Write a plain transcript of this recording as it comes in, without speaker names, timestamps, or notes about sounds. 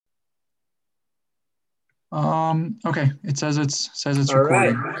Okay. It says it's All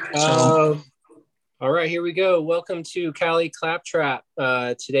right. recording. So Um, all right, here we go. Welcome to Cali Claptrap.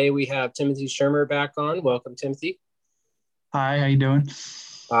 Today we have Timothy Shermer back on. Welcome, Timothy. hi, how you doing?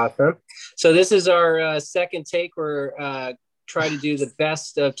 Awesome. So this is our second take. We're trying to do the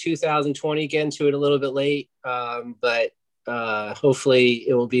best of 2020. Get into it a little bit late, but hopefully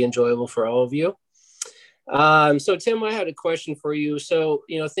it will be enjoyable for all of you. So Tim, I had a question for you. So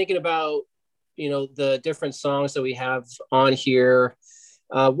thinking about the different songs that we have on here.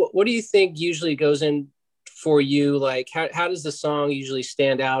 What do you think usually goes in for you? Like, how does the song usually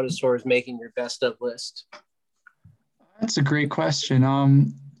stand out as far as making your best of list? That's a great question.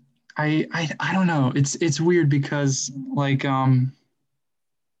 I don't know. It's weird because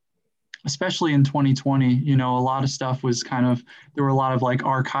especially in 2020, a lot of stuff was there were a lot of like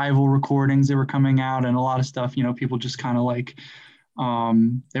archival recordings that were coming out and a lot of stuff, people just kind of like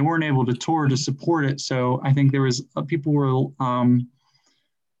they weren't able to tour to support it. So I think there was people were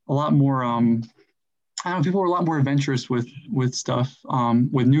a lot more I don't know, people were a lot more adventurous with stuff,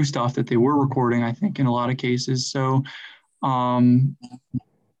 with new stuff that they were recording, I think, in a lot of cases. So um,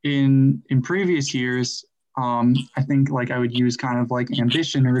 in previous years, I think like I would use kind of like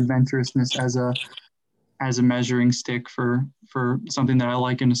ambition or adventurousness as a measuring stick for something that I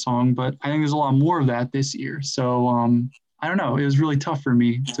like in a song. But I think there's a lot more of that this year. So I don't know. It was really tough for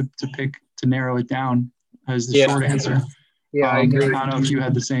me to narrow it down as the Yeah, short answer. yeah, I I agree. don't know if you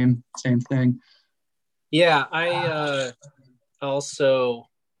had the same thing. Yeah, I also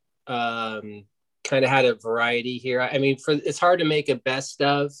kind of had a variety here. I mean, for it's hard to make a best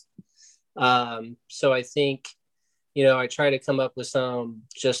of. So I think I try to come up with some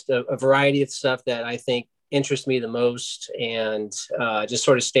just a variety of stuff that I think interests me the most and just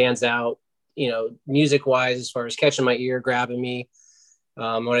sort of stands out, music wise, as far as catching my ear, grabbing me.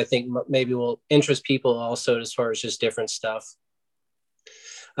 What I think maybe will interest people also as far as just different stuff.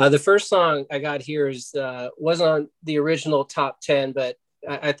 The first song I got here is wasn't on the original top 10, but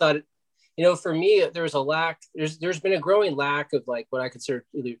I thought, for me, there was a lack. There's been a growing lack of like what I consider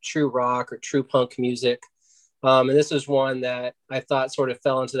either true rock or true punk music. And this is one that I thought sort of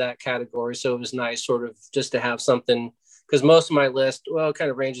fell into that category. So it was nice sort of just to have something, because most of my list, well, it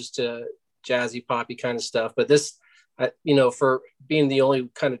kind of ranges to jazzy, poppy kind of stuff. But this, for being the only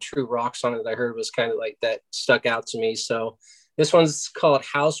kind of true rock song that I heard was kind of like that stuck out to me. So this one's called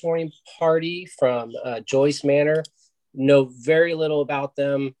Housewarming Party from Joyce Manor. Know very little about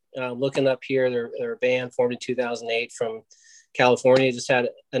them. Looking up here, they're a band formed in 2008 from California. Just had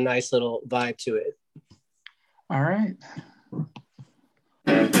a nice little vibe to it. All right.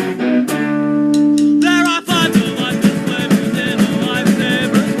 There are five to life that's living in a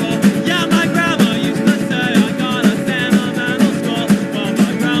lifesaver's world. Yeah, my grandma used to say I got a sentimental skull. Well,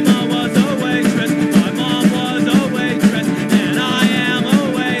 my grandma was a waitress, my mom was a waitress, and I am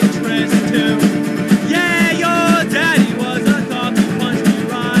a waitress too. Yeah, your daddy was a cop who punched me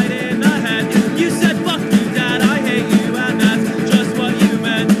right in the head. You said, fuck you, dad, I hate you, and that's just what you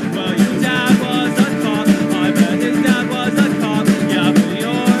meant. Well, your dad was a cop, I bet his dad was a cop. Yeah, but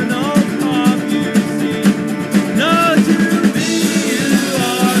you're no cop, you see. No, to me, you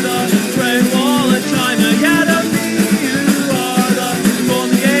are the Great Wall of China. Yeah, to me, you are the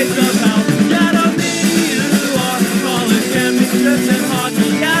golden gates of hell. Yeah, to me, you are college championships in hockey.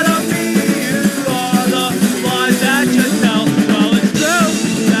 Yeah, to me, you are the lies that you tell. Well, it's true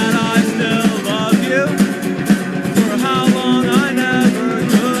that I still love you. For how long I never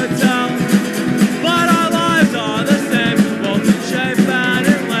could tell. But our lives are the same, both in shape and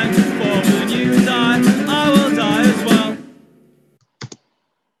in length. For when you die, I will die as well.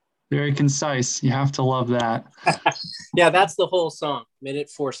 Very concise. You have to love that. Yeah, that's the whole song. Minute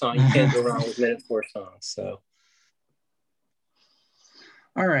 4 song. You can't go wrong with minute 4 songs. So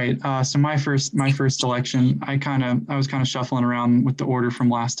All right. So my first selection, I was kind of shuffling around with the order from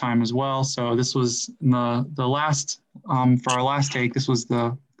last time as well. So this was the last for our last take. This was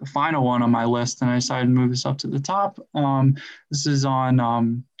the final one on my list, and I decided to move this up to the top. This is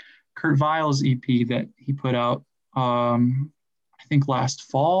on Kurt Weill's EP that he put out. I think last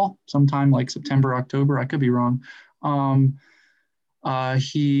fall, sometime like September, October. I could be wrong. Um, I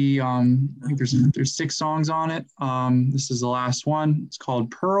think there's 6 songs on it. This is the last one. It's called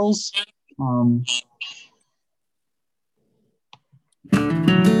Pearls. Um,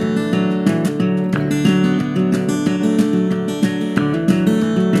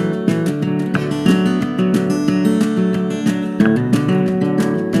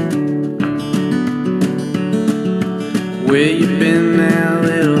 Where you been now,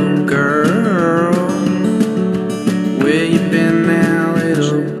 little girl? Where you been now,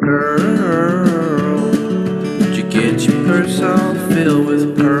 little girl? purse all filled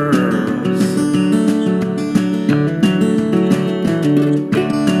with pearls.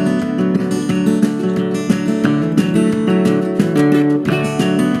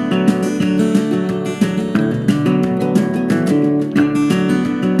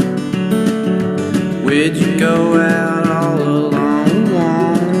 Where'd you go out all alone?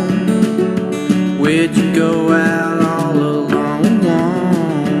 Where'd you go out all alone?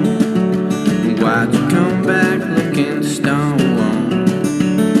 Why'd you come back looking stone?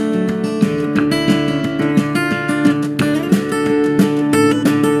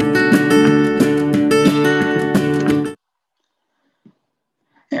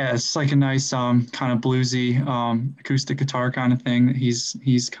 Yeah, it's like a nice kind of bluesy acoustic guitar kind of thing that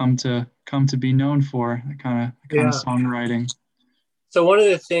he's come to be known for, that kind of Yeah. songwriting. So one of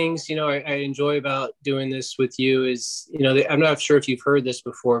the things, I enjoy about doing this with you is, I'm not sure if you've heard this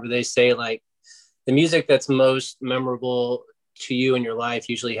before, but they say like the music that's most memorable to you in your life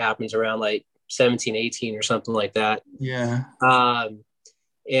usually happens around like 17, 18 or something like that. Yeah.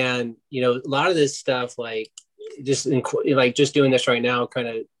 And, a lot of this stuff, like just doing this right now kind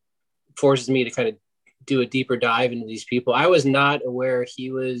of forces me to kind of do a deeper dive into these people. I was not aware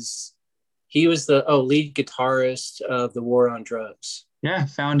he was the lead guitarist of the War on Drugs. Yeah,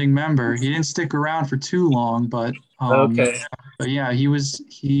 founding member. He didn't stick around for too long, but Okay. But yeah, I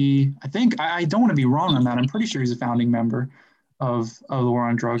think I don't want to be wrong on that. I'm pretty sure he's a founding member of the War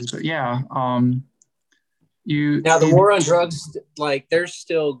on Drugs. But yeah, the War on Drugs, like they're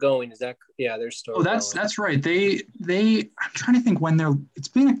still going. Is that they're still going. That's right. They I'm trying to think when it's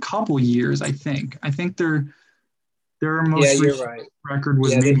been a couple years, I think. I think their most recent record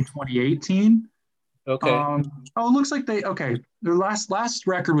was maybe 2018. Okay. It looks like their last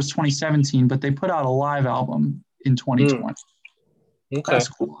record was 2017, but they put out a live album in 2020. Okay. That's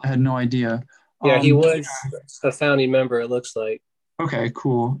cool. I had no idea. Yeah, he was a founding member, it looks like. Okay,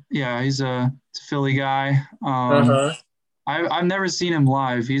 cool. Yeah, he's a Philly guy. I've never seen him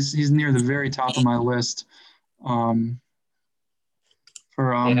live. He's near the very top of my list for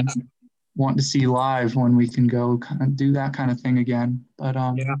wanting to see live when we can go kind of do that kind of thing again. But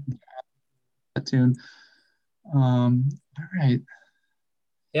that tune. All right.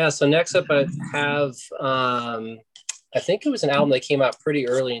 Yeah. So next up, I have I think it was an album that came out pretty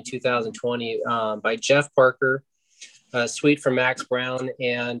early in 2020 by Jeff Parker, Suite for Max Brown,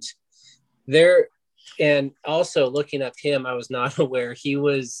 and also looking up him, I was not aware he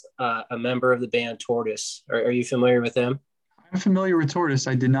was a member of the band Tortoise. Are you familiar with them? I'm familiar with Tortoise.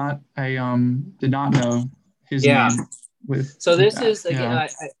 I did not know his name. So this is again.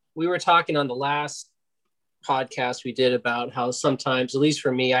 We were talking on the last podcast we did about how sometimes, at least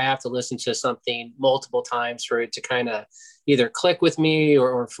for me, I have to listen to something multiple times for it to kind of either click with me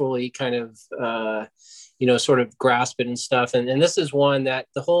or fully kind of sort of grasp it and stuff. And this is one that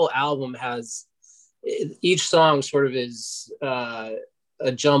the whole album has. Each song sort of is a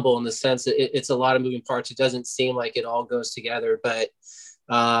jumble in the sense that it's a lot of moving parts. It doesn't seem like it all goes together, but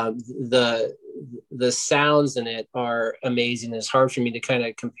the sounds in it are amazing. It's hard for me to kind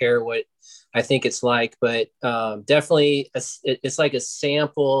of compare what I think it's like, but definitely it's like a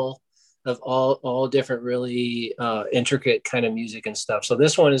sample of all different really intricate kind of music and stuff. So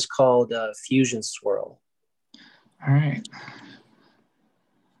this one is called Fusion Swirl. All right.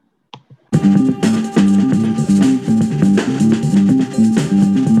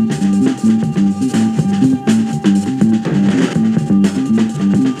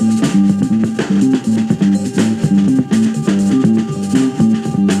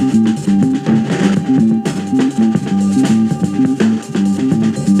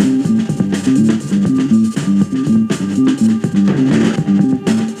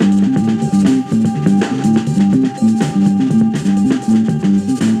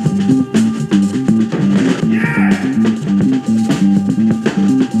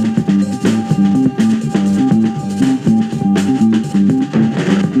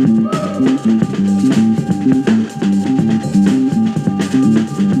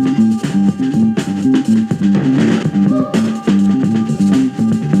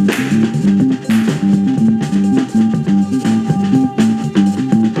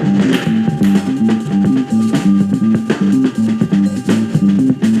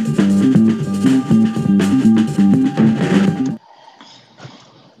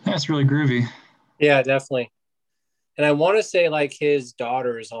 That's really groovy. Yeah, definitely. And I want to say like his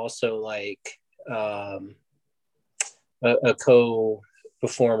daughter is also like a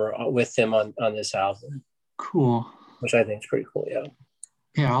co-performer with him on this album. Cool. Which I think is pretty cool. Yeah.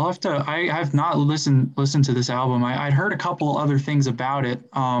 Yeah, I'll have to. I have not listened to this album. I'd heard a couple other things about it.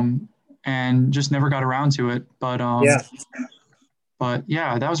 and just never got around to it. But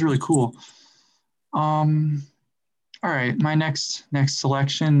yeah, that was really cool. All right, my next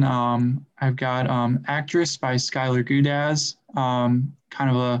selection, I've got Actress by Skylar Gudaz, kind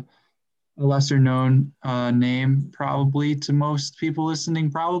of a lesser known name probably to most people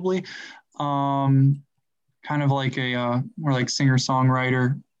listening, probably. Kind of like a more like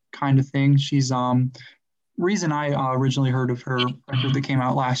singer-songwriter kind of thing. She's reason I originally heard of her record that came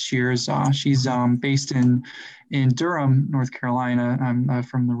out last year is she's based in Durham, North Carolina. I'm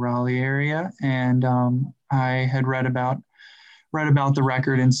from the Raleigh area, and I had read about the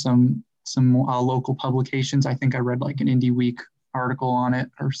record in some local publications. I think I read like an Indie Week article on it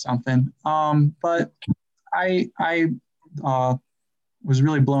or something. But I was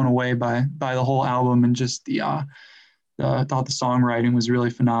really blown away by the whole album, and just thought the songwriting was really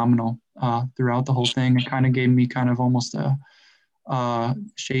phenomenal throughout the whole thing. It kind of gave me kind of almost a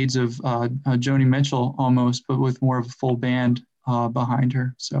shades of Joni Mitchell almost, but with more of a full band behind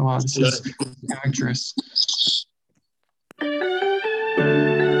her. So this is Actress.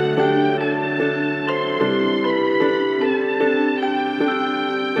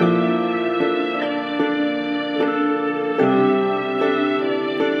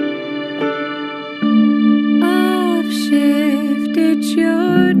 I've shifted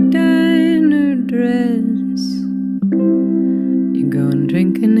your diner dress. You're going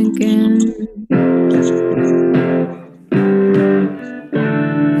drinking again.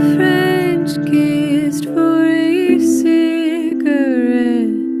 French kissed for a cigarette.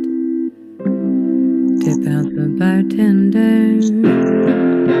 Tip out the bartender.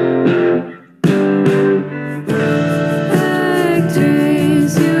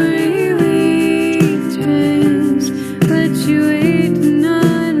 Actress, you're a waitress, but you wait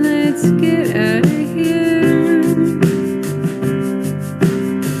tonight. Let's get out of here.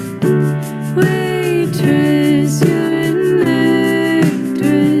 Waitress, you're an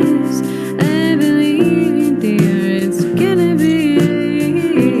actress. I believe you, dear. It's gonna be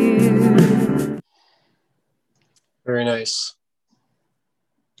you. Very nice.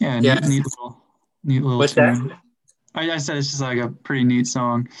 Yeah, Yeah. neat little What's tune. that? I said it's just like a pretty neat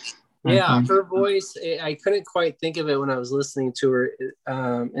song. I Yeah, think. her voice, I couldn't quite think of it when I was listening to her.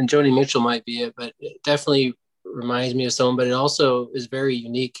 And Joni Mitchell might be it, but it definitely reminds me of someone, but it also is very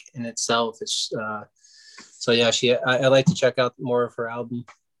unique in itself. It's so yeah, I like to check out more of her album.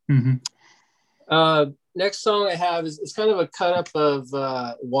 Mhm. Next song I have is it's kind of a cut up of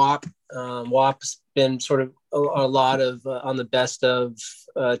WAP. WAP's been sort of a lot of on the best of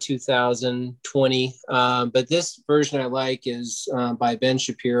 2020, but this version I like is by Ben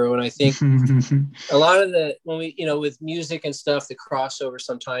Shapiro, and I think a lot of the when we with music and stuff, the crossover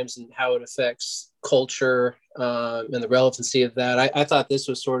sometimes and how it affects culture and the relevancy of that. I thought this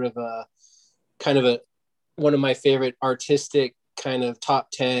was sort of a kind of one of my favorite artistic kind of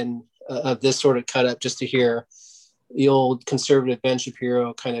top 10 of this sort of cut up, just to hear the old conservative Ben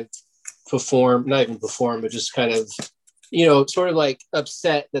Shapiro kind of perform, not even perform, but just kind of, sort of like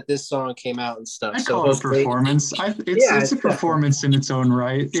upset that this song came out and stuff. I call it a performance. It's a performance in its own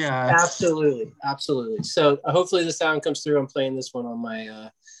right. Yeah. Absolutely. So hopefully the sound comes through. I'm playing this one on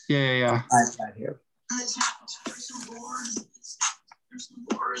my iPad here. There's some whores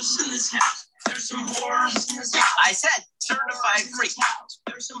in this house. There's some whores in this house. I said certified freak.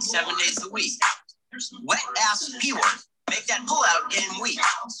 7 days a week. Wet ass P-word. Make that pull out in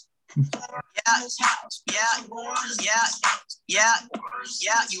weeks.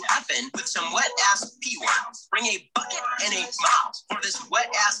 Yeah, you effing with some wet ass P-word. Bring a bucket and a mop for this wet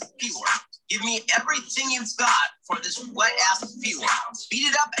ass P-word. Give me everything you've got for this wet ass P-word. Beat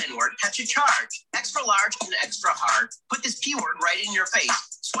it up, N-word, catch a charge. Extra large and extra hard. Put this P-word right in your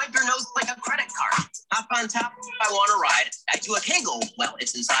face. Swipe your nose like a credit card. Hop on top, I want to ride. I do a Kegel, well,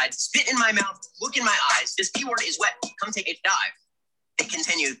 it's inside. Spit in my mouth, look in my eyes. This P-word is wet, come take a dive. It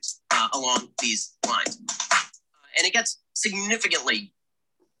continues along these lines. And it gets significantly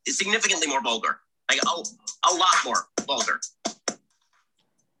more vulgar. Like a lot more vulgar.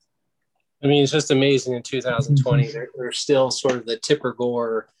 I mean, it's just amazing in 2020. There's still sort of the Tipper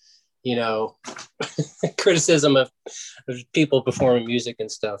Gore, criticism of people performing music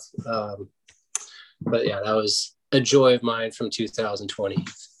and stuff. But yeah, that was a joy of mine from 2020.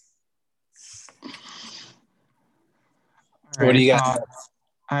 Right. What do you got?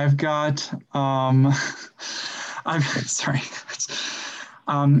 I've got I've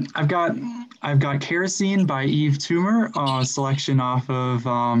got Kerosene by Eve Toomer, selection off of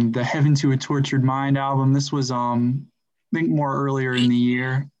the Heaven to a Tortured Mind album. This was I think more earlier in the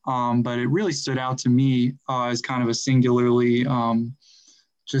year, but it really stood out to me as kind of a singularly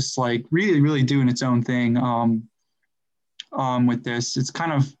just like really doing its own thing with this. It's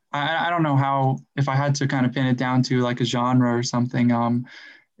kind of, I don't know how, if I had to kind of pin it down to like a genre or something. I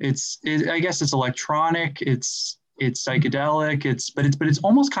guess it's electronic, it's psychedelic, but it's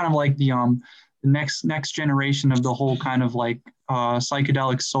almost kind of like the next generation of the whole kind of like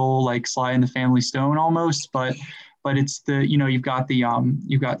psychedelic soul, like Sly and the Family Stone almost, but it's the, you've got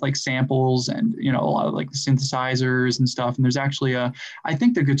like samples and, a lot of like the synthesizers and stuff. And there's actually I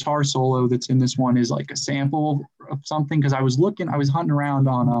think the guitar solo that's in this one is like a sample of something. Cause I was hunting around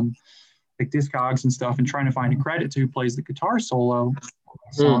on like Discogs and stuff and trying to find a credit to who plays the guitar solo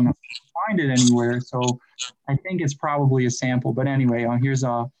song. I couldn't find it anywhere. So I think it's probably a sample, but anyway, here's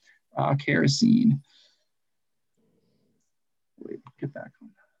Kerosene. Wait, get back on.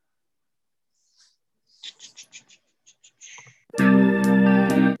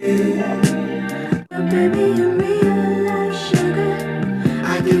 Baby, in real life, sugar,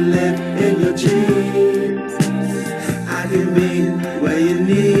 I can live in your dreams. I can be where you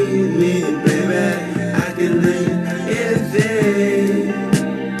need me, baby. I can do anything.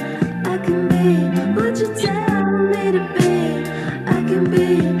 I can be what you tell me to be. I can be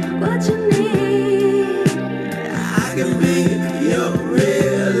what you need. I can be your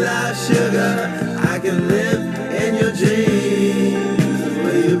real life, sugar. I can live in your dreams.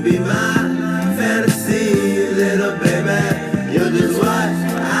 Will you be my fantasy, little baby? You're just what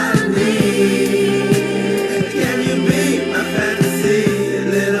I need. Can you be my fantasy,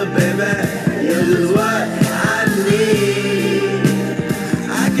 little baby? You're just what I need.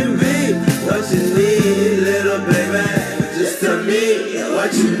 I can be what you need, little baby. Just tell me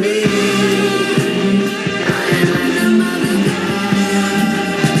what you need.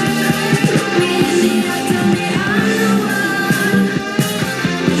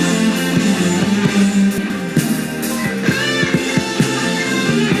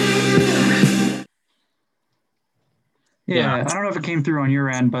 Yeah, I don't know if it came through on your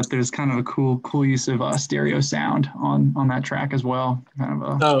end, but there's kind of a cool use of stereo sound on that track as well. Kind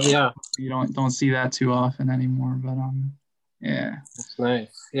of Oh yeah, you don't see that too often anymore, but yeah, that's nice.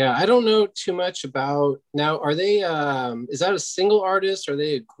 Yeah, I don't know too much about now. Are they? Is that a single artist? Are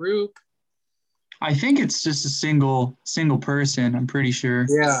they a group? I think it's just a single person. I'm pretty sure.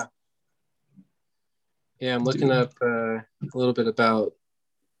 Yeah. Yeah, I'm looking up a little bit about.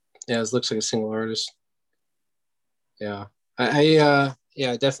 Yeah, it looks like a single artist. Yeah, I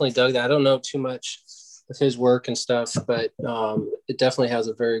definitely dug that. I don't know too much of his work and stuff, but it definitely has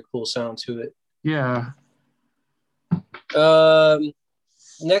a very cool sound to it. Yeah.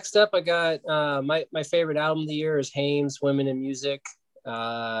 Next up, I got my favorite album of the year is Haim's Women in Music.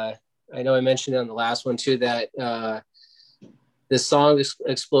 I know I mentioned it on the last one too that the Song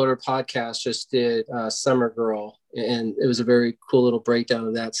Exploder podcast just did Summer Girl, and it was a very cool little breakdown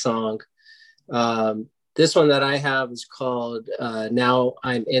of that song. This one that I have is called Now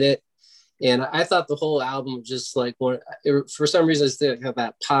I'm In It. And I thought the whole album was just like for some reason, it's have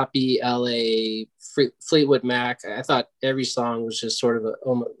that poppy LA Fleetwood Mac. I thought every song was just sort of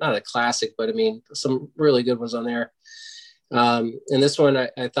not a classic, but I mean, some really good ones on there. And this one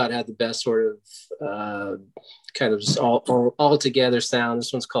I thought had the best sort of kind of just all together sound.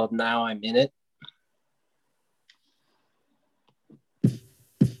 This one's called Now I'm In It.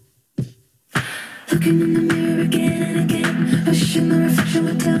 Looking in the mirror again and again, wishing the reflection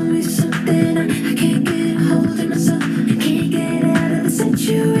would tell me something. I can't get a hold of myself, I can't get out of the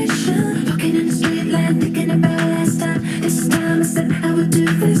situation. Walking in the street light, thinking about last time. This time I said I would do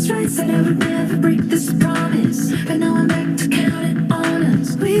this right, said I would never break this promise. But now I'm back to counting on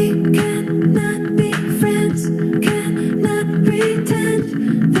us. We cannot be friends, cannot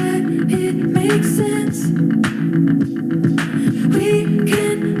pretend that it makes sense. We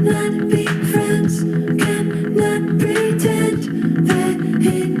cannot be friends, cannot pretend that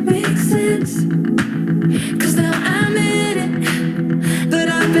it makes sense. 'Cause now I'm in it, but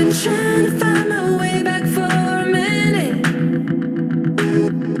I've been trying to find my way back for a minute.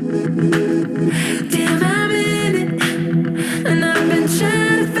 Damn, I'm in it, and I've been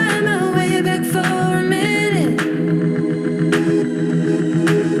trying to find my way back for a minute.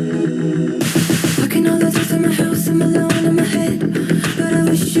 Looking all the time in my house, I'm alone in my head, but I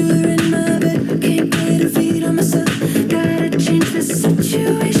wish you were in my bed. Can't get a read on myself, gotta change the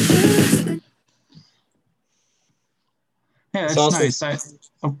situation. Yeah, It's it's also- nice.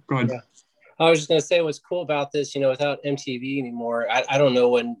 Go ahead. Yeah. I was just going to say what's cool about this, without MTV anymore, I don't know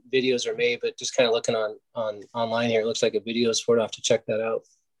when videos are made, but just kind of looking on online here, it looks like a video is for it. I'll have to check that out.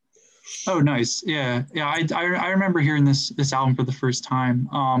 Oh, nice. Yeah. I remember hearing this album for the first time.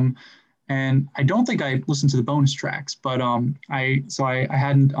 and I don't think I listened to the bonus tracks, but I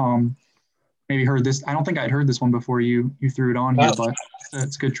hadn't maybe heard this. I don't think I'd heard this one before you threw it on here, but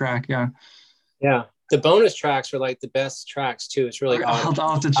it's a good track. Yeah. Yeah. The bonus tracks are like the best tracks too. It's really odd.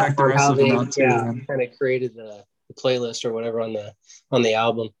 I'll have to check the rest of them out too. Yeah, kind of created the playlist or whatever on the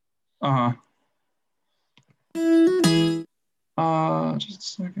album. Just a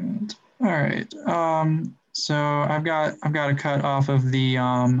second. All right. So I've got a cut off of the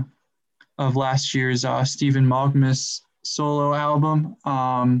of last year's Stephen Malkmus solo album.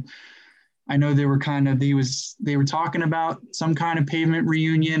 I know they were talking about some kind of Pavement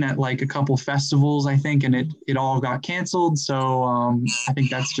reunion at like a couple festivals, I think, and it all got canceled. So I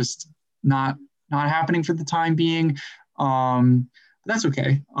think that's just not happening for the time being. But that's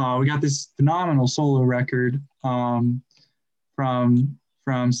okay. We got this phenomenal solo record from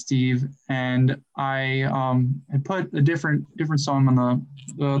Steve, and I put a different song on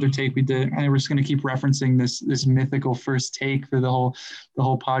the other take we did. And we're just going to keep referencing this mythical first take for the whole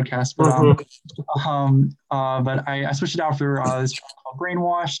podcast. But I switched it out for this track called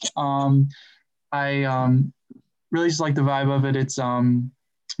Brainwashed. I really just like the vibe of it. It's and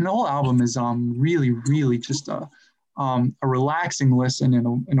the whole album is really just a relaxing listen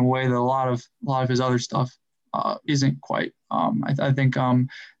in a way that a lot of his other stuff isn't quite. I think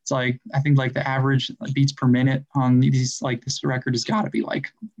it's like the average beats per minute on these, like, this record has got to be like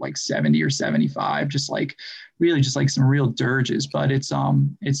 70 or 75, just like really just like some real dirges. But it's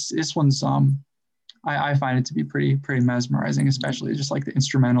this one's I find it to be pretty mesmerizing, especially just like the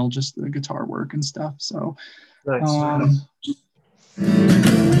instrumental, just the guitar work and stuff. So Nice.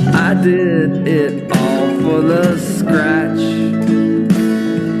 I did it all for the scratch.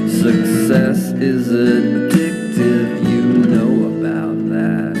 Success is addictive, you know about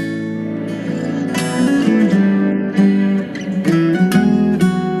that.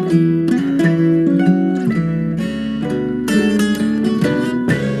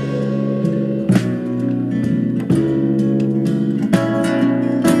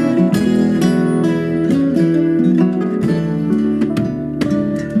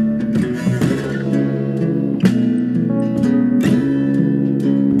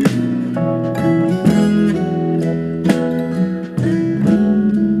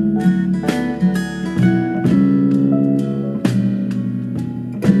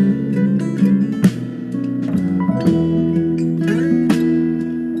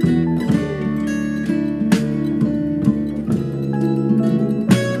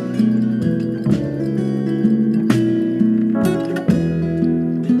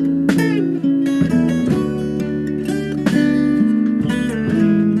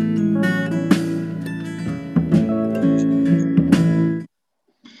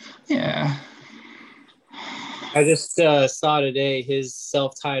 I just saw today his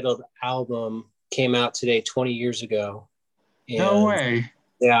self-titled album came out today, 20 years ago. And, no way.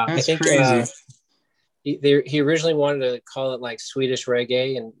 Yeah, That's I think crazy. he originally wanted to call it like Swedish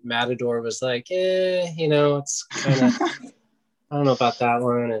reggae, and Matador was like, it's kind of I don't know about that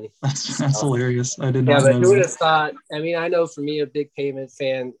one. And that's hilarious. I did yeah, not but know who would that. have thought? I mean, I know for me, a big Pavement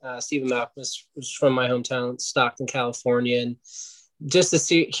fan, Stephen Malkmus was from my hometown, Stockton, California, and just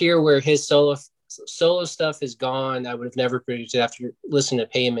to hear where his solo stuff is gone, I would have never predicted after listening to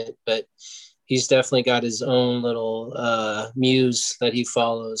Pavement, but he's definitely got his own little muse that he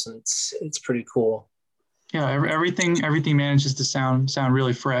follows, and it's pretty cool. Yeah, everything manages to sound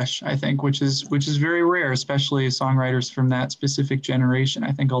really fresh, I think, which is very rare, especially songwriters from that specific generation.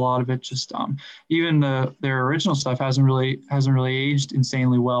 I think a lot of it just even their original stuff hasn't really aged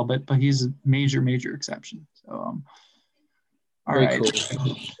insanely well, but he's a major exception. So all Very right.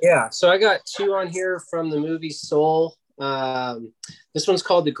 cool. Yeah, so I got two on here from the movie Soul. This one's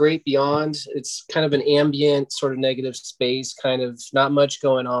called The Great Beyond. It's kind of an ambient, sort of negative space, kind of not much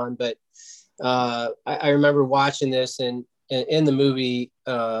going on, but I remember watching this, and in the movie,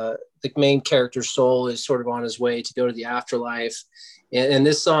 the main character Soul is sort of on his way to go to the afterlife, and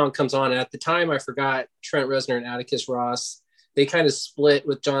this song comes on. And at the time, I forgot Trent Reznor and Atticus Ross. They kind of split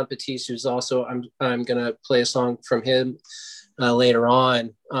with John Batiste, who's also I'm gonna play a song from him later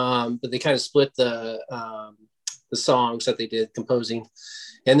on, but they kind of split the songs that they did composing.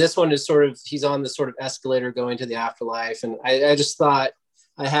 And this one is sort of, he's on this sort of escalator going to the afterlife, and I just thought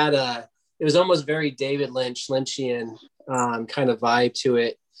it was almost very David Lynchian kind of vibe to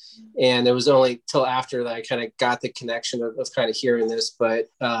it. And it was only till after that I kind of got the connection of kind of hearing this. But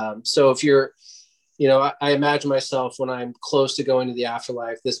so if you're, I imagine myself when I'm close to going to the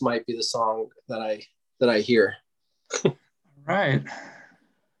afterlife, this might be the song that I hear. Right.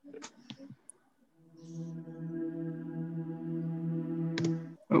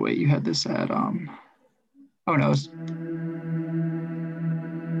 Oh wait, you had this at oh no.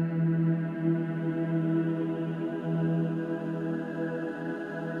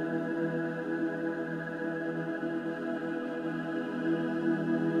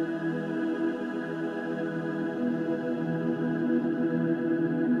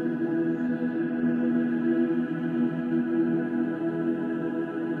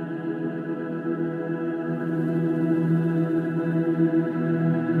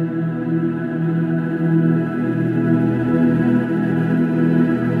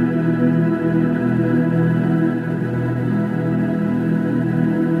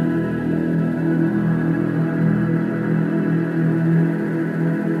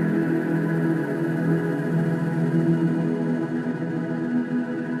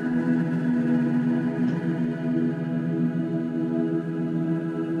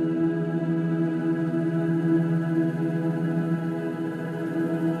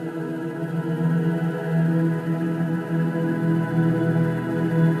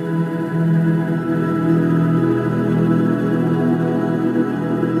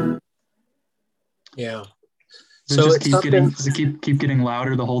 Yeah. Does So it just it's keep something. getting does it keep getting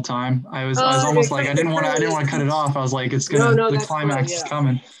louder the whole time? I was almost like I didn't want to cut it off. I was like, it's No, gonna no, the that's fine. climax is Yeah.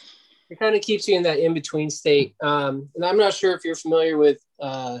 coming. It kind of keeps you in that in-between state. And I'm not sure if you're familiar with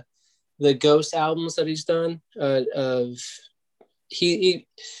the Ghost albums that he's done. I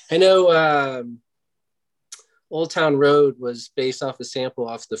know Old Town Road was based off a sample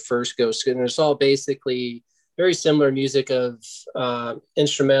off the first Ghost, and it's all basically very similar music of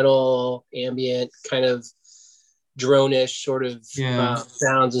instrumental, ambient, kind of drone-ish sort of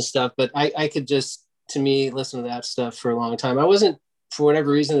sounds and stuff. But I could just, to me, listen to that stuff for a long time. I wasn't, for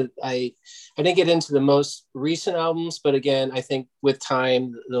whatever reason, I didn't get into the most recent albums, but again, I think with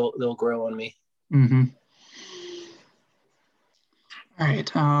time they'll grow on me. Mm-hmm. All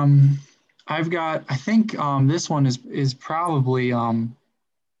right. I've got. I think this one is probably off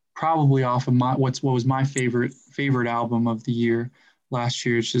of what was my favorite album of the year last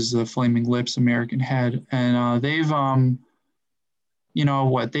year, which is the Flaming Lips American Head, and they've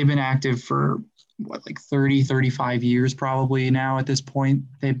they've been active for like 35 years probably now at this point.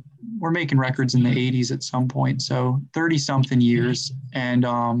 They were making records in the 80s at some point, so 30 something years, and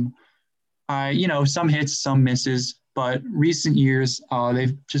some hits, some misses, but recent years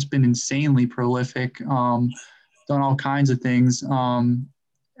they've just been insanely prolific, done all kinds of things, and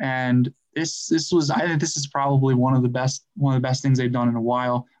I think this is probably one of the best things they've done in a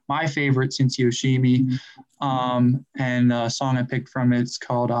while. My favorite since Yoshimi, and the song I picked from it's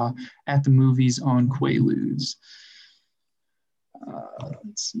called "At the Movies on Quaaludes."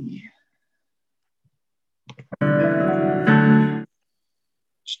 Let's see.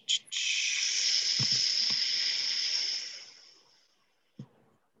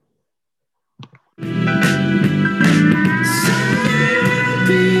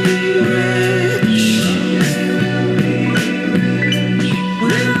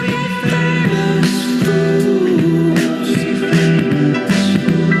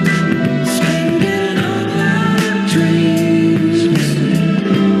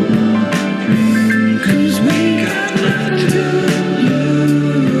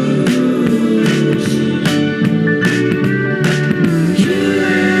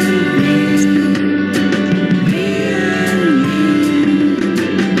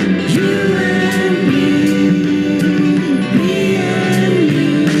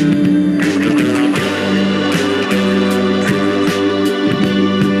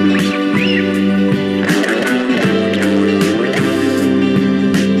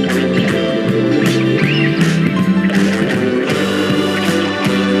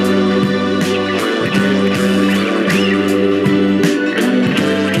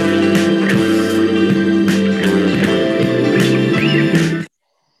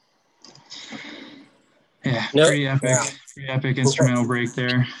 Pretty epic instrumental break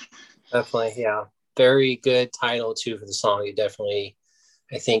there. Definitely, yeah. Very good title too for the song. It definitely,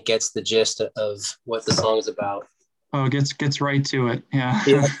 I think, gets the gist of what the song is about. Oh, gets right to it. Yeah.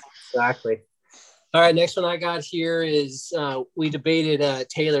 Yeah, exactly. All right, next one I got here is we debated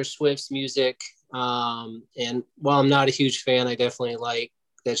Taylor Swift's music, and while I'm not a huge fan, I definitely like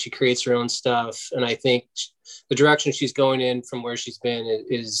that she creates her own stuff, and I think the direction she's going in from where she's been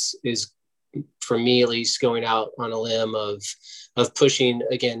is for me at least going out on a limb of pushing,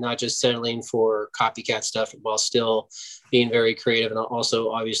 again, not just settling for copycat stuff while still being very creative and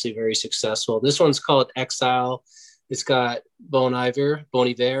also obviously very successful. This one's called Exile. It's got Bon Iver,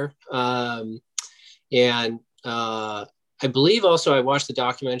 and I I believe also I watched the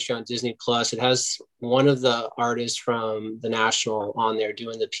documentary on Disney Plus. It has one of the artists from the National on there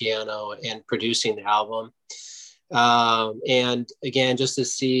doing the piano and producing the album. And again, just to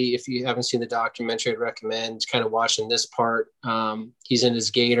see, if you haven't seen the documentary, I'd recommend kind of watching this part. He's in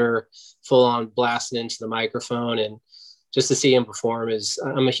his gator, full on blasting into the microphone, and just to see him perform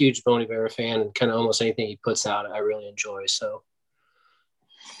I'm a huge Bon Iver fan, and kind of almost anything he puts out, I really enjoy. So.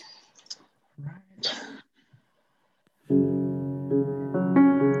 Right.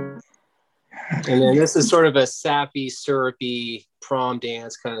 And then this is sort of a sappy, syrupy prom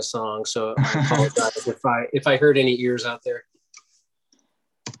dance kind of song. So I apologize if I hurt any ears out there.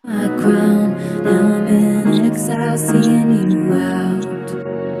 My crown, now I'm in exile, seeing you out.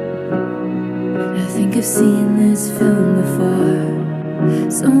 I think I've seen this film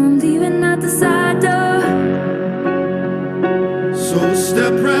before, so I'm leaving out the side door. So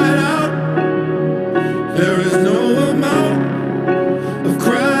step right out. There is no amount of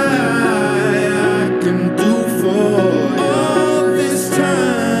cry I can do for all this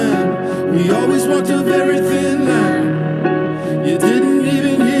time. We always walked a very thin line. You didn't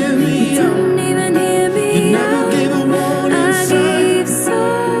even hear me out. You never gave a warning sign.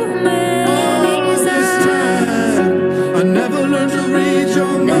 All this time, I never learned to read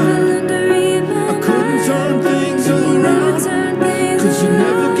your mind. I couldn't turn things around, 'cause you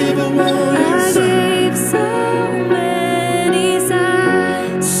never gave a warning sign.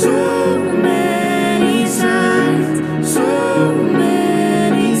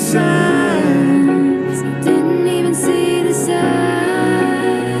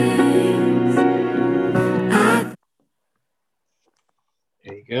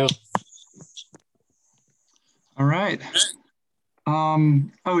 There you go. All right.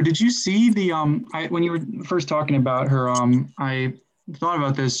 Oh, did you see the when you were first talking about her, I thought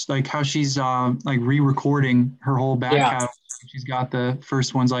about this, like how she's like re-recording her whole back catalog. She's got the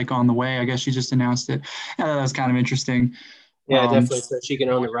first ones like on the way. I guess she just announced it. Yeah, that was kind of interesting. Yeah, definitely. So she can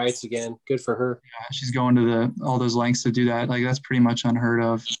own the rights again. Good for her. Yeah, she's going to all those lengths to do that. Like that's pretty much unheard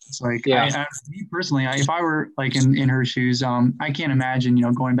of. It's like, me personally, if I were like in her shoes, I can't imagine,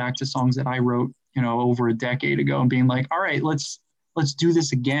 going back to songs that I wrote, over a decade ago and being like, all right, let's do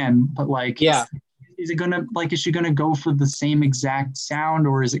this again. But like, is it gonna, like, is she gonna go for the same exact sound,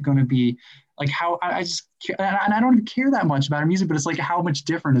 or is it gonna be like how I don't even care that much about her music, but it's like, how much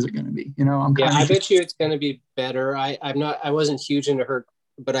different is it going to be? I bet you it's going to be better. I wasn't huge into her,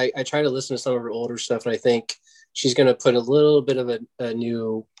 but I try to listen to some of her older stuff, and I think she's going to put a little bit of a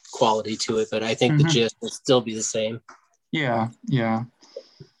new quality to it, but I think the gist will still be the same. Yeah.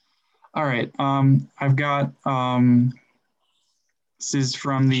 All right. I've got, this is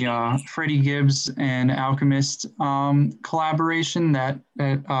from the Freddie Gibbs and Alchemist collaboration that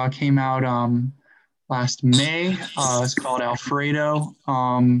came out last May. It's called Alfredo.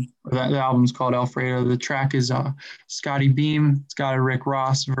 The album's called Alfredo. The track is Scotty Beam. It's got a Rick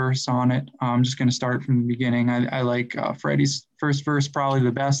Ross verse on it. I'm just going to start from the beginning. I like Freddie's first verse, probably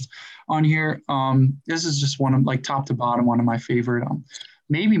the best on here. This is just one of, like, top to bottom, one of my favorite,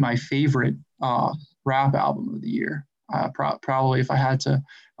 maybe my favorite rap album of the year. Probably if I had to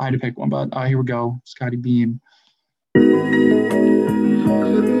pick one, but here we go. Scotty Beam. Maybe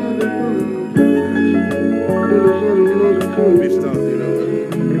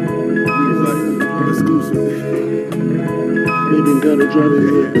gotta drive it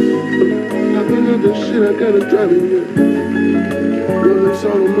here. I think of this shit, I gotta drive it here. Rolling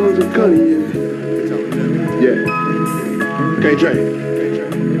Solomon's a cutting, yeah. K-Dre.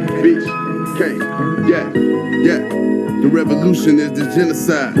 Beats. K. Yeah. The revolution is the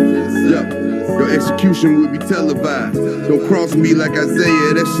genocide. Yup. Your execution will be televised. Don't cross me like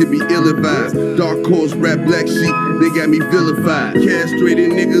Isaiah, that shit be ill-advised. Dark horse, rap black sheep, they got me vilified.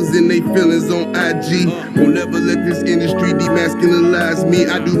 Castrated niggas in they feelings on IG. Won't never let this industry demasculinize me.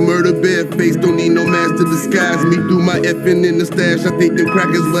 I do murder barefaced, don't need no mask to disguise me. Do my effing in the stash, I think them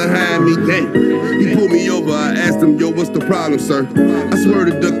crackers behind me. Dang, he pulled me over, I asked him, yo, what's the problem, sir? I swear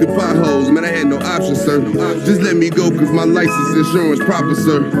to duck the potholes, man, I had no option, sir. Just let me go, cause my license insurance proper,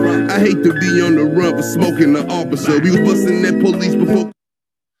 sir. I hate to be on the run for smoking the officer. We was busting that police before.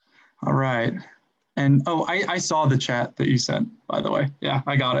 All right. And I saw the chat that you sent, by the way. Yeah,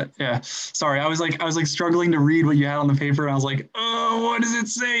 I got it. Yeah. Sorry. I was like struggling to read what you had on the paper, and I was like, oh, what does it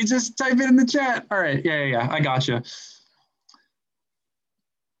say? Just type it in the chat. All right. Yeah. I got you.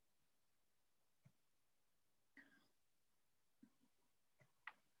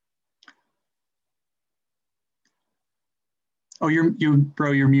 Oh,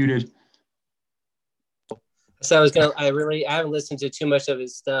 you're muted. So I haven't listened to too much of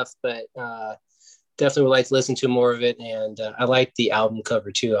his stuff, but definitely would like to listen to more of it. And I like the album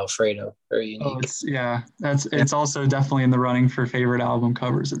cover too, Alfredo. Very Oh, unique. it's also definitely in the running for favorite album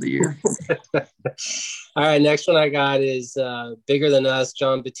covers of the year. All right, next one I got is Bigger Than Us,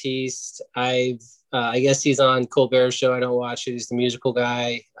 John Batiste. I guess he's on Colbert Show. I don't watch it. He's the musical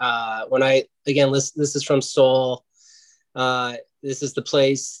guy. When I again listen, this is from Soul. This is the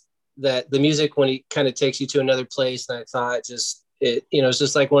place that the music when he kind of takes you to another place. And I thought it's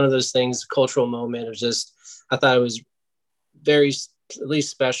just like one of those things, cultural moment of just. I thought it was very at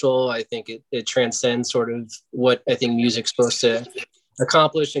least special. I think it transcends sort of what I think music's supposed to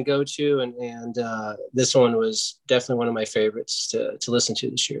accomplish and go to. And this one was definitely one of my favorites to listen to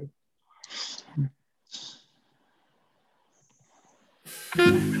this year.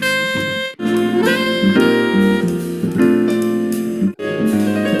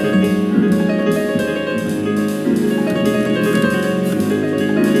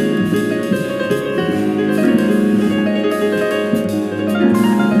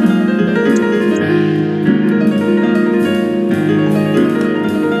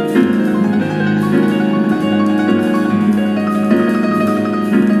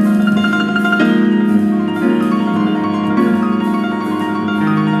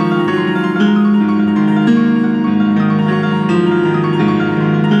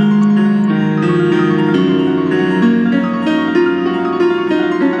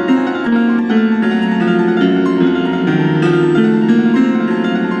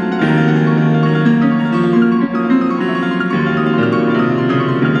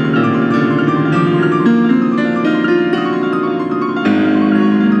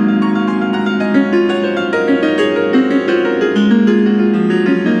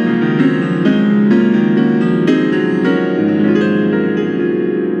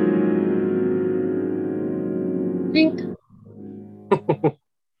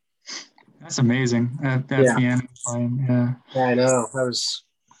 That's amazing. That Yeah. piano playing. Yeah. Yeah, I know. I was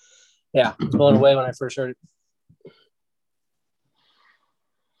blown away when I first heard it.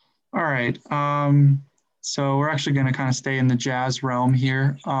 All right. So we're actually going to kind of stay in the jazz realm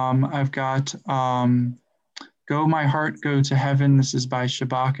here. I've got Go My Heart, Go to Heaven. This is by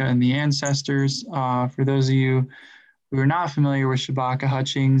Shabaka and the Ancestors. For those of you who are not familiar with Shabaka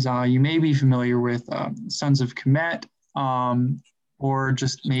Hutchings, you may be familiar with Sons of Kemet, or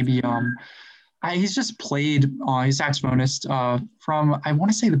just maybe he's just played, he's saxophonist from, I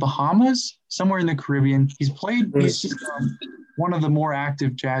want to say the Bahamas, somewhere in the Caribbean. He's just one of the more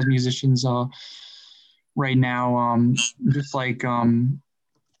active jazz musicians right now. Just like, how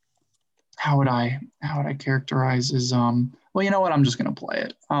would I characterize his, well, you know what, I'm just going to play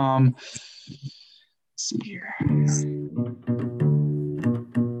it. Let's see here.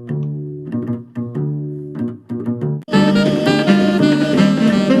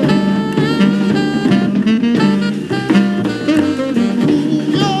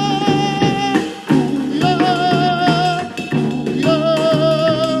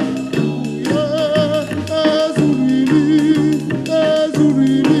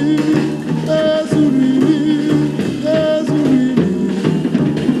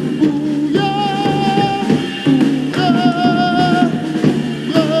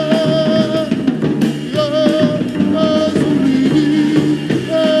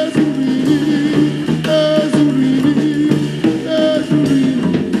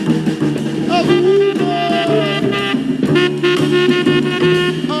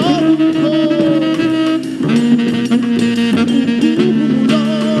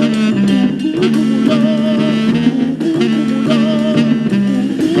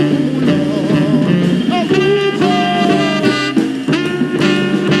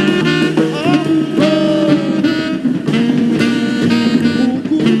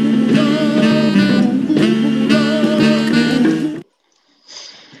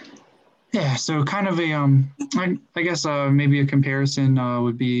 So kind of a I guess maybe a comparison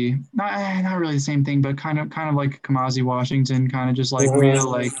would be not really the same thing, but kind of like Kamasi Washington, kind of just like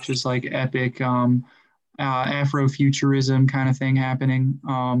real just like epic Afrofuturism kind of thing happening.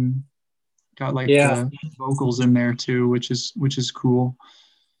 Got like vocals in there too, which is cool.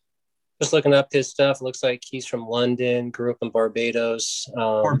 Just looking up his stuff, looks like he's from London, grew up in Barbados.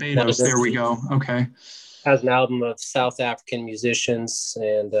 Barbados, there we go. Okay. Has an album of South African musicians,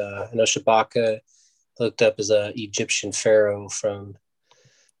 and I know Shabaka looked up as a Egyptian pharaoh from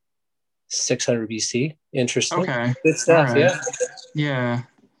 600 BC. Interesting. Okay. Good stuff. Right. Yeah.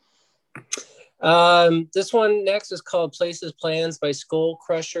 This one next is called Places Plans by Skull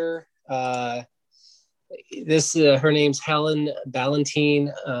Crusher. This her name's Helen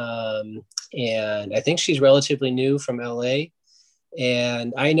Ballantine, and I think she's relatively new from LA.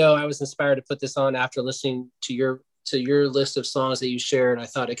 And I know I was inspired to put this on after listening to your list of songs that you shared. I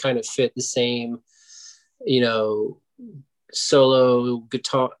thought it kind of fit the same,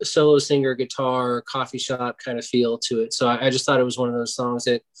 solo singer, guitar, coffee shop kind of feel to it. So I just thought it was one of those songs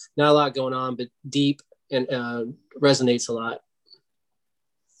that not a lot going on, but deep and resonates a lot.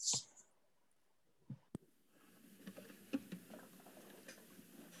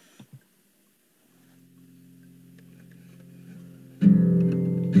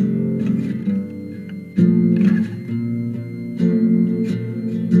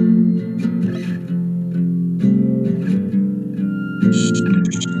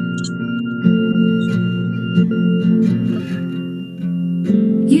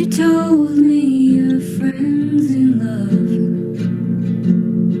 You told me your friend's in love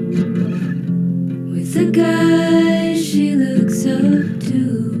with the guy she looks up to.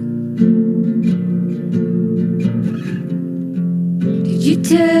 Did you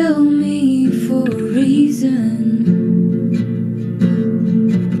tell me for a reason?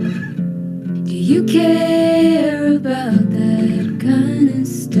 Do you care about that kind of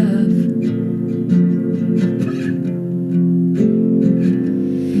stuff?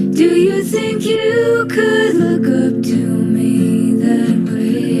 Do you think you could look up to me that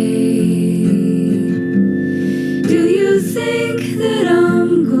way? Do you think that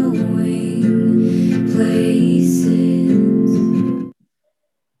I'm going places?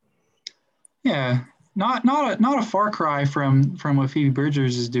 Yeah, not a far cry from what Phoebe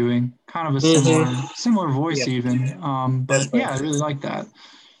Bridgers is doing. Kind of a similar voice even. But yeah, I really like that.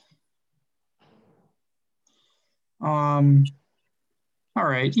 All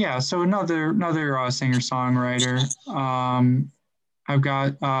right, yeah. So another singer-songwriter. I've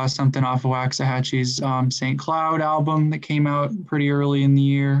got something off of Waxahachie's St. Cloud album that came out pretty early in the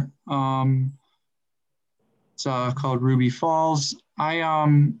year. It's called Ruby Falls.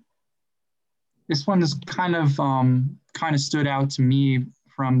 This one is kind of stood out to me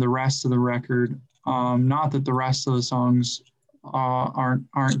from the rest of the record. Not that the rest of the songs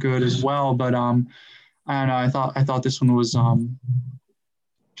aren't good as well, but I don't know. I thought this one was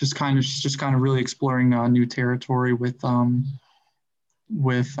just kind of really exploring new territory with and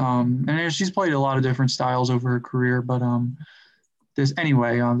she's played a lot of different styles over her career, but this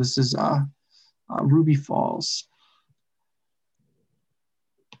is Ruby Falls.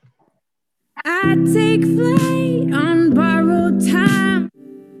 I take flight on borrowed time.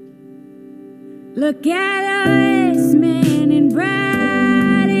 Look at us, man, and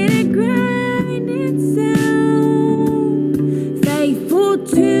bright in a grinding sound. Faithful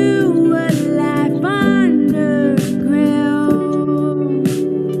to a life underground.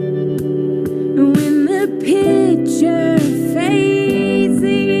 When the picture fades,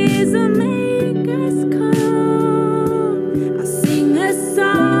 the years will make us come. I'll sing a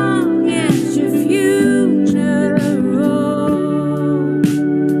song at your funeral.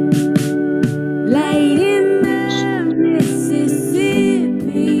 Late in the Mississippi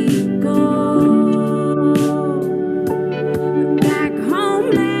gold. Back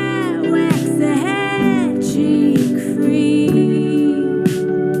home at Waxahachie Creek.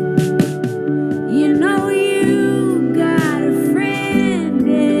 You know you got a friend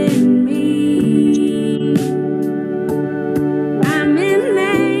in me. I'm an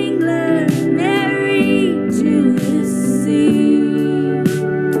angler married to the sea.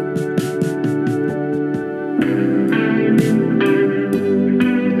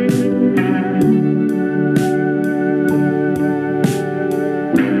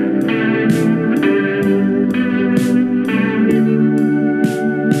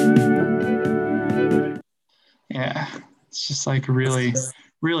 Yeah, it's just like a really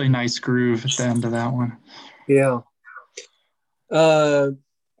nice groove at the end of that one. Yeah.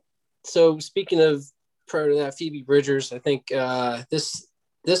 So speaking of prior to that, Phoebe Bridgers, I think this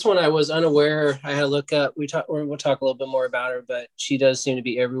one I was unaware. I had to look up. We'll talk a little bit more about her, but she does seem to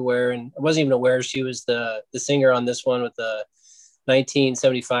be everywhere. And I wasn't even aware she was the singer on this one with the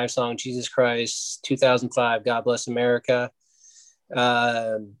 1975 song Jesus Christ, 2005 God Bless America.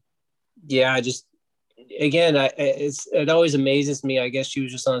 It always amazes me. I guess she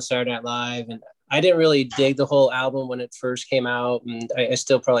was just on Saturday Night Live, and I didn't really dig the whole album when it first came out, and I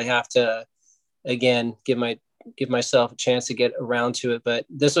still probably have to again give myself a chance to get around to it. But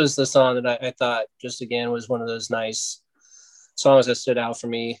this was the song that I thought just again was one of those nice songs that stood out for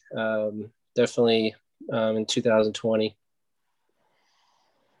me. Definitely in 2020.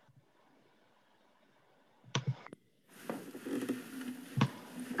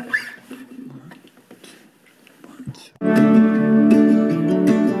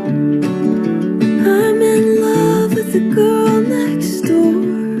 I'm in love with the girl next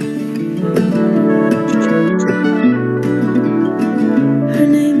Her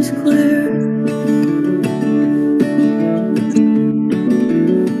name's Claire.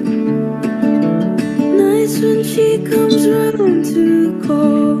 Nice when she comes round to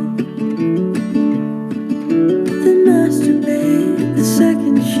call. Then masturbate the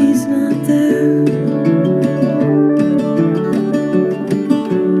second she's not there.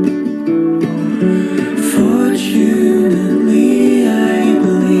 Fortunately, I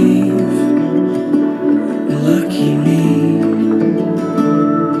believe, lucky me.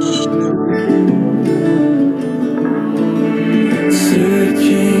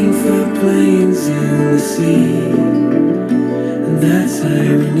 Searching for planes in the sea, and that's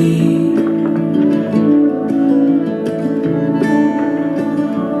irony.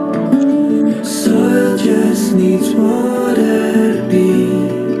 Soil just needs water to be,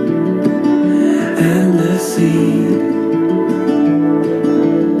 and the seed.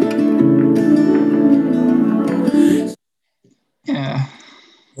 Yeah.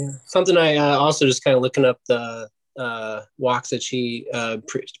 Something I also just kind of looking up the walks that she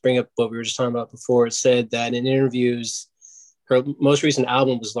bring up what we were just talking about before. It said that in interviews, her most recent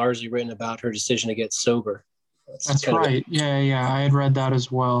album was largely written about her decision to get sober. That's right. Yeah. I had read that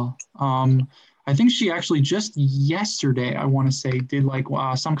as well. I think she actually just yesterday, I want to say, did like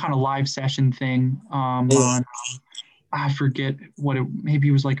some kind of live session thing on, I forget what it, maybe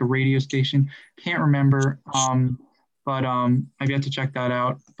it was like a radio station. Can't remember. But I've yet to check that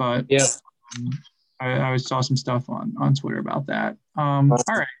out. But Yeah. I saw some stuff on Twitter about that. All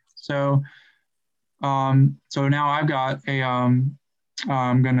right. So now I've got a I'm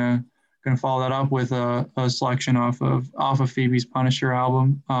gonna follow that up with a selection off of Phoebe's Punisher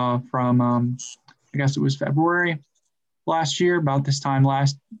album from I guess it was February last year, about this time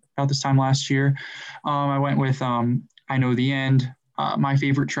last year. I went with I Know the End, my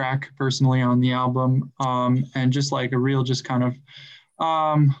favorite track personally on the album, and just like a real just kind of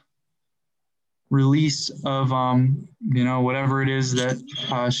release of whatever it is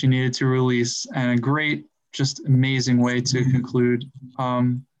that she needed to release, and a great, just amazing way to conclude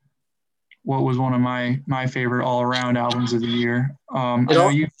what was one of my favorite all-around albums of the year. I know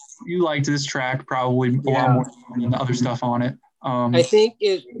you liked this track probably a lot more than the other stuff on it. I think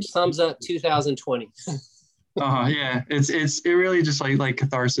it sums up 2020. Yeah, it really just like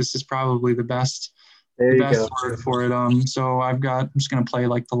catharsis is probably the best word for it. So I'm just gonna play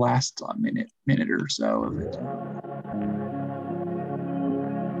like the last minute or so of it.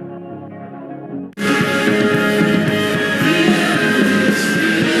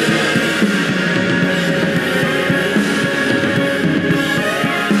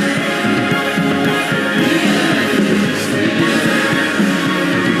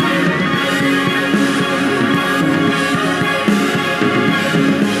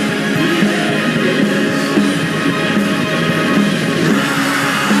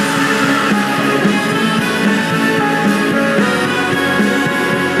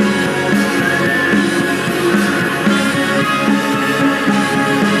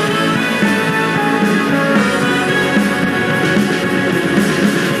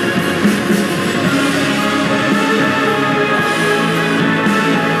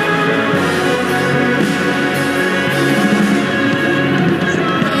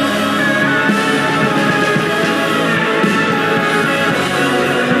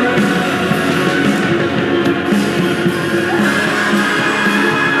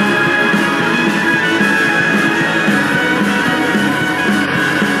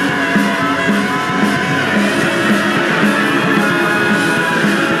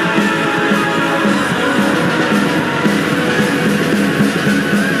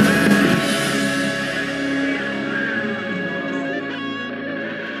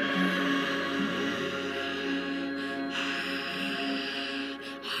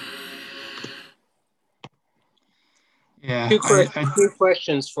 Yeah. Two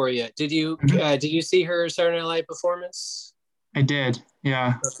questions for you. Did you see her Saturday Night Live performance? I did.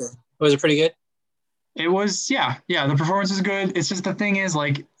 Yeah. Okay. Was it pretty good? It was. Yeah. The performance is good. It's just the thing is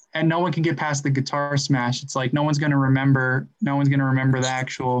like, and no one can get past the guitar smash. It's like no one's gonna remember the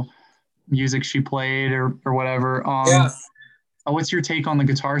actual music she played or whatever. What's your take on the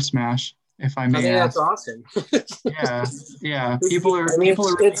guitar smash, if I may I think ask? that's awesome. Yeah. People are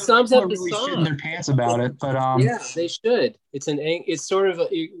it sums up the really song. shitting their pants about it, but yeah, they should. It's sort of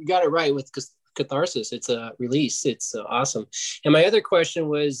you got it right with catharsis. It's a release. It's awesome. And my other question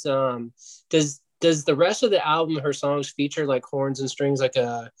was, does the rest of the album, her songs feature like horns and strings,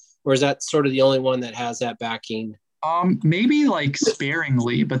 or is that sort of the only one that has that backing? Maybe like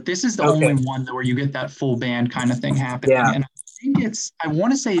sparingly, but this is the only one where you get that full band kind of thing happening. Yeah. And I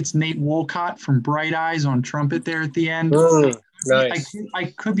want to say it's Nate Wolcott from Bright Eyes on trumpet there at the end. Nice. I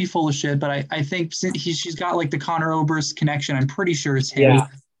could be full of shit, but I think she's got like the Connor Oberst connection. I'm pretty sure it's him. Yeah,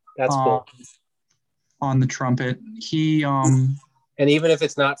 that's cool. On the trumpet. He And even if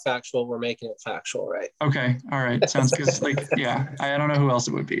it's not factual, we're making it factual, right? Okay. All right. Sounds good. Like, yeah, I don't know who else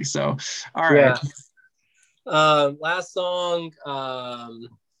it would be. So, all right. Yeah. Last song,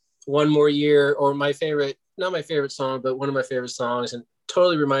 One More Year, or not my favorite song, but one of my favorite songs, and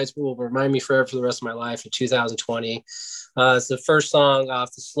totally will remind me forever for the rest of my life in 2020. It's the first song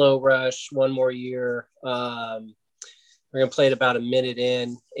off the Slow Rush, One More Year. We're going to play it about a minute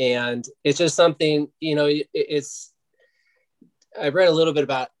in, and it's just something, I read a little bit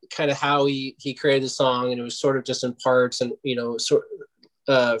about kind of how he created the song, and it was sort of just in parts and,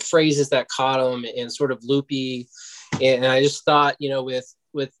 phrases that caught him and sort of loopy. And I just thought, with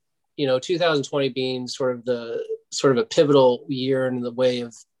 2020 being sort of a pivotal year in the way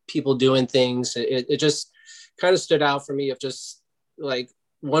of people doing things, it just kind of stood out for me of just like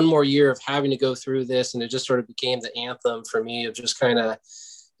one more year of having to go through this. And it just sort of became the anthem for me of just kind of,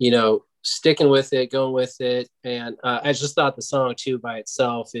 sticking with it, going with it. And I just thought the song too by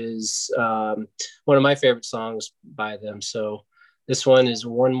itself is one of my favorite songs by them. So this one is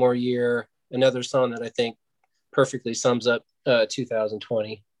One More Year, another song that I think perfectly sums up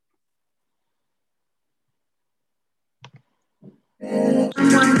 2020. Do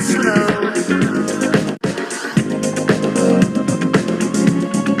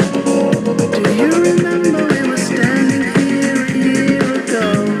you remember we were standing here a year ago?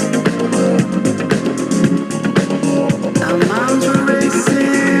 Our minds were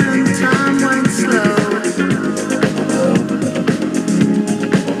racing, time went slow.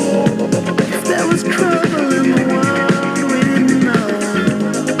 If there was trouble in the world, we didn't know.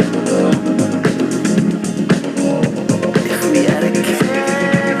 If we had a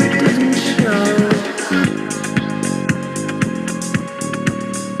care, it didn't show.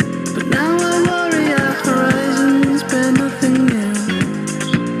 But now I worry our horizons bear nothing new.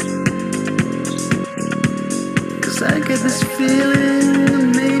 'Cause I get this feeling,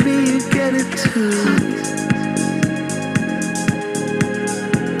 and maybe you get it too.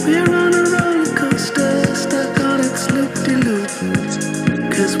 We're on a roller coaster, stuck on its loop-de-loop.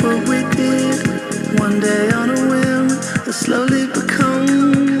 'Cause what we did one day on a whim has slowly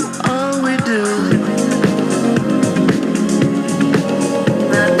become all we do.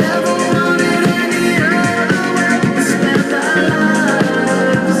 I never wanted any other way to spend our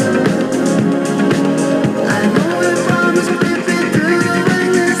lives. I know we promised we'd be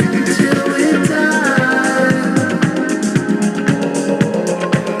doing this until we die.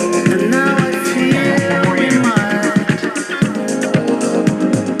 And now I feel we might.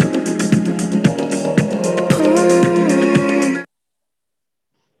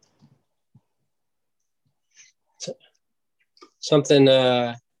 Something,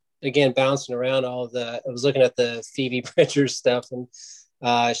 again, bouncing around all of that. I was looking at the Phoebe Bridgers stuff, and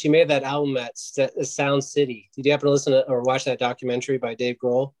she made that album at Sound City. Did you happen to listen to or watch that documentary by Dave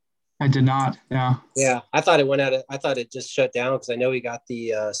Grohl? I did not. Yeah. Yeah, I thought it went out. I thought it just shut down because I know he got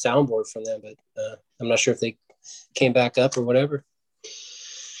the soundboard from them, but I'm not sure if they came back up or whatever.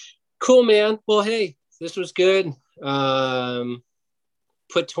 Cool, man. Well, hey, this was good. Put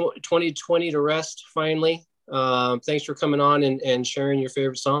 2020 to rest finally. Thanks for coming on and sharing your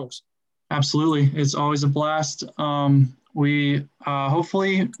favorite songs. Absolutely. It's always a blast. We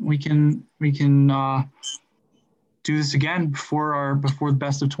hopefully we can do this again before the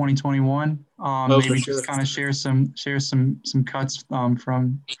best of 2021. Maybe sure. just kind of share some cuts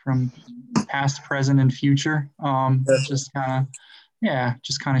from past, present, and future. Just kind of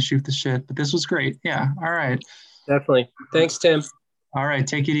shoot the shit. But this was great. Yeah. All right. Definitely. Thanks, Tim. All right.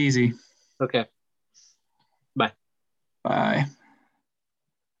 Take it easy. Okay. Bye. Bye.